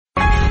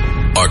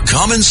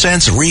common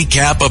sense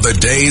recap of the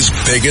day's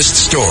biggest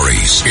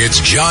stories. It's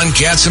John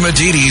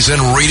Catsimatidis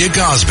and Rita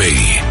Cosby.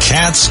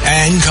 Katz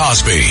and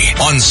Cosby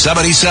on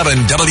 77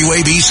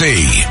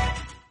 WABC.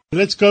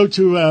 Let's go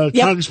to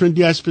Congressman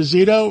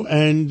D'Esposito.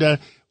 And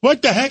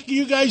what the heck are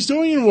you guys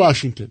doing in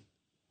Washington?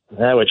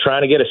 We're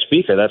trying to get a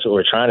speaker. That's what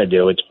we're trying to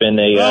do. It's been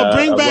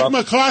bring back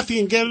McCarthy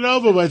and get it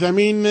over with. I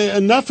mean,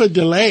 enough of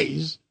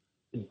delays.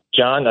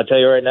 John, I'll tell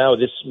you right now,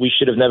 we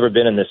should have never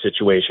been in this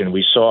situation.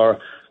 We saw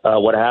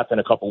what happened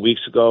a couple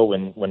weeks ago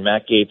when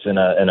Matt Gaetz and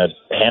a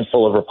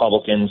handful of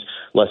Republicans,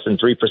 less than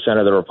 3%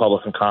 of the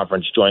Republican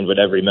conference, joined with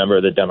every member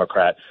of the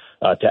Democrat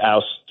to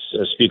oust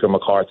Speaker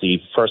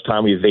McCarthy. First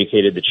time we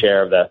vacated the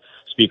chair of the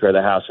Speaker of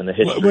the House in the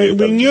history.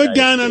 When you're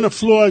down on the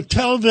floor,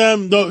 tell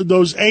them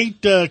those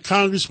 8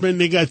 congressmen,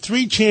 they got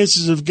 3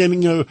 chances of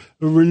getting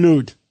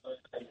renewed.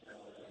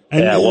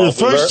 And the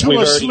first 2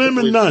 are slim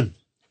and none.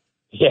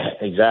 Yeah,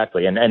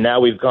 exactly. And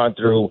now we've gone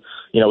through,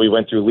 we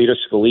went through Leader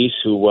Scalise,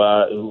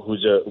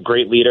 who's a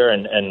great leader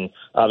and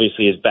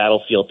obviously is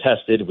battlefield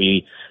tested.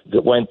 We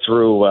went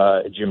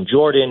through Jim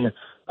Jordan,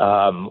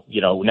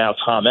 now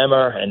Tom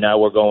Emmer, and now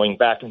we're going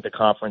back into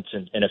conference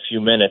in a few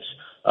minutes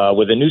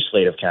with a new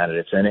slate of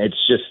candidates. And it's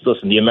just,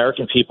 listen, the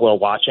American people are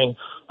watching.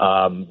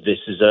 This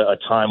is a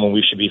time when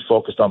we should be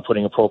focused on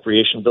putting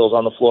appropriation bills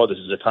on the floor. This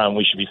is a time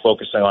we should be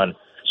focusing on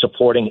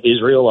supporting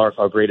Israel,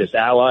 our greatest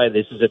ally.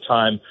 This is a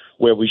time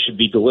where we should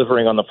be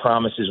delivering on the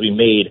promises we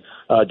made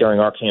during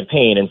our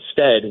campaign.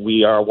 Instead,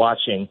 we are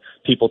watching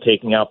people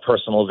taking out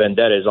personal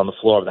vendettas on the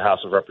floor of the House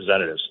of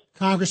Representatives.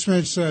 Congressman,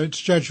 it's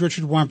Judge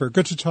Richard Weinberg.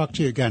 Good to talk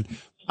to you again.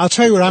 I'll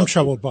tell you what I'm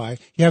troubled by.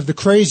 You have the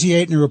crazy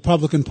 8 in the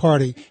Republican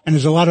Party, and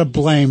there's a lot of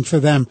blame for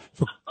them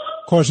for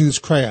causing this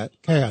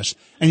chaos.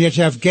 And yet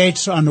you have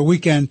Gaetz on the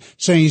weekend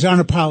saying he's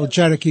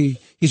unapologetic.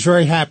 He's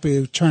very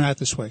happy to turn out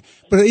this way.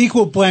 But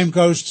equal blame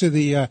goes to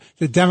the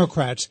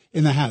Democrats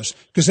in the House,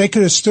 because they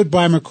could have stood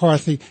by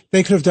McCarthy.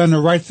 They could have done the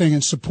right thing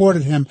and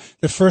supported him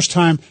the first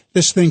time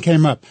this thing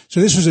came up.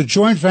 So this was a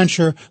joint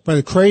venture by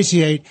the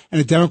crazy 8 and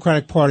the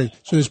Democratic Party.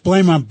 So there's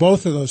blame on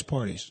both of those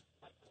parties.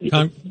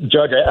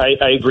 Judge,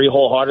 I agree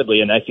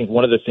wholeheartedly, and I think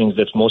one of the things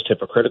that's most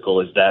hypocritical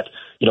is that,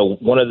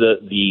 one of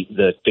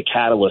the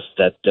catalysts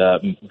that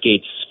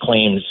Gaetz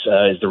claims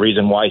is the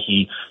reason why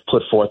he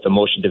put forth the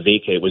motion to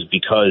vacate was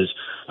because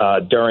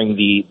during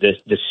the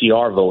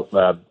CR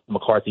vote,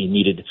 McCarthy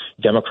needed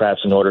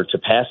Democrats in order to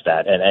pass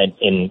that,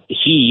 and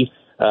he,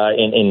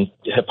 in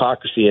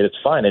hypocrisy at its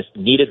finest,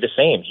 needed the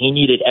same. He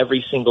needed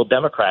every single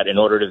Democrat in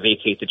order to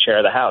vacate the chair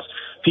of the House.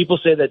 People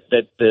say that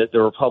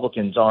the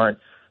Republicans aren't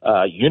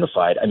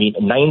unified. I mean,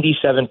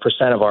 97%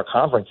 of our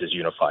conference is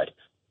unified.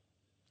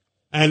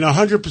 And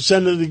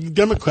 100% of the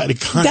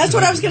Democratic conference. That's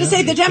what I was going to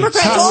say. The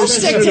Democrats all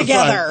stick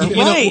together.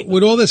 Right.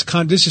 With all this,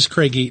 this is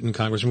Craig Eaton,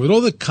 Congressman, with all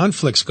the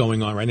conflicts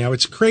going on right now,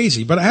 it's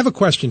crazy. But I have a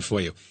question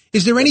for you.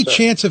 Is there any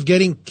chance of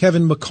getting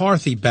Kevin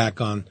McCarthy back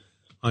on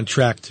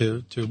track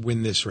to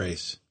win this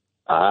race?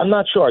 I'm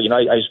not sure.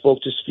 I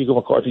spoke to Speaker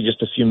McCarthy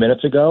just a few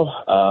minutes ago.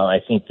 I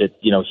think that,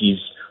 he's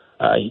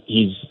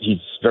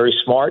very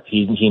smart.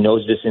 He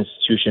knows this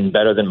institution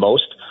better than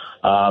most.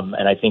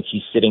 And I think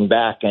he's sitting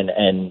back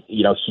and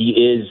he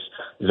is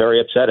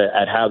very upset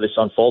at how this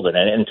unfolded.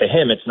 And to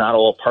him, it's not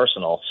all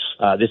personal.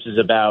 This is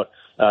about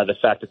the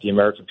fact that the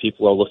American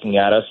people are looking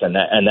at us and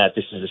that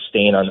this is a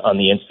stain on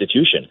the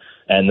institution.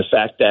 And the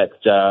fact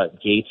that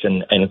Gaetz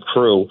and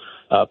crew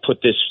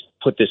put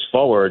this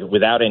forward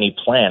without any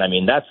plan. I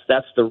mean, that's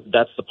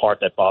the part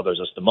that bothers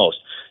us the most.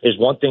 There's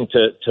one thing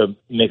to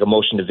make a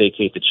motion to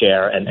vacate the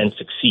chair and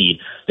succeed.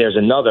 There's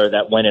another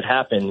that when it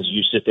happens,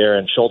 you sit there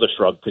and shoulder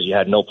shrug because you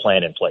had no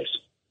plan in place.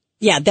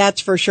 Yeah, that's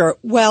for sure.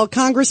 Well,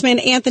 Congressman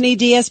Anthony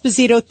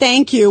D'Esposito,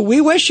 thank you.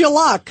 We wish you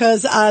luck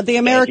because the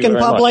American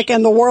public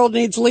and the world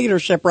needs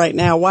leadership right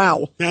now.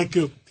 Wow. Thank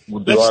you.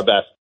 We'll do our best.